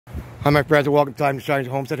Hi, my friends, and welcome to Time to Shine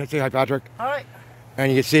Homestead. Say hi, Patrick. Hi.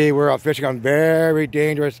 And you can see we're out fishing on very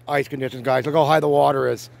dangerous ice conditions, guys. Look how high the water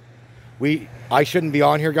is. I shouldn't be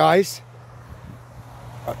on here, guys.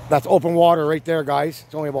 That's open water right there, guys.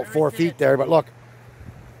 It's only about 4 feet there, but look.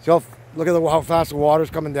 So look at how fast the water's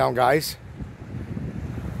coming down, guys.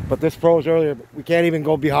 But this froze earlier. We can't even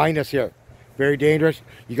go behind us here. Very dangerous.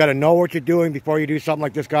 You got to know what you're doing before you do something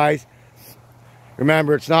like this, guys.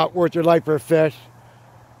 Remember, it's not worth your life for a fish.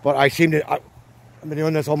 But I've been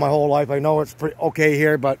doing this my whole life. I know it's pretty okay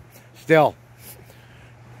here, but still.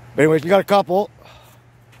 But anyways, we got a couple.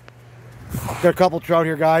 Got a couple trout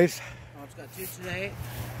here, guys. Oh, it's got two today.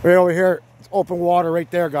 Right over here, it's open water right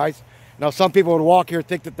there, guys. Now, some people would walk here and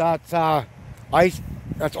think that that's ice.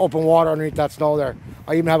 That's open water underneath that snow there.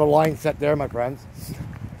 I even have a line set there, my friends.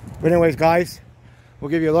 But anyways, guys, we'll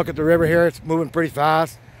give you a look at the river here. It's moving pretty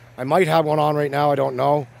fast. I might have one on right now. I don't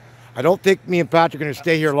know. I don't think me and Patrick are going to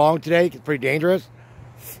stay here long today. It's pretty dangerous.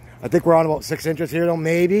 I think we're on about 6 inches here, though,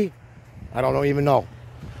 maybe. I don't even know.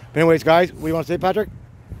 But anyways, guys, what do you want to say, Patrick?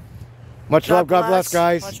 Much love, God bless,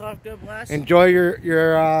 guys. Much love, God bless. Enjoy your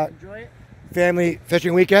Enjoy it. family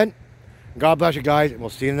fishing weekend. God bless you guys, and we'll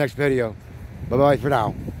see you in the next video. Bye-bye for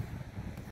now.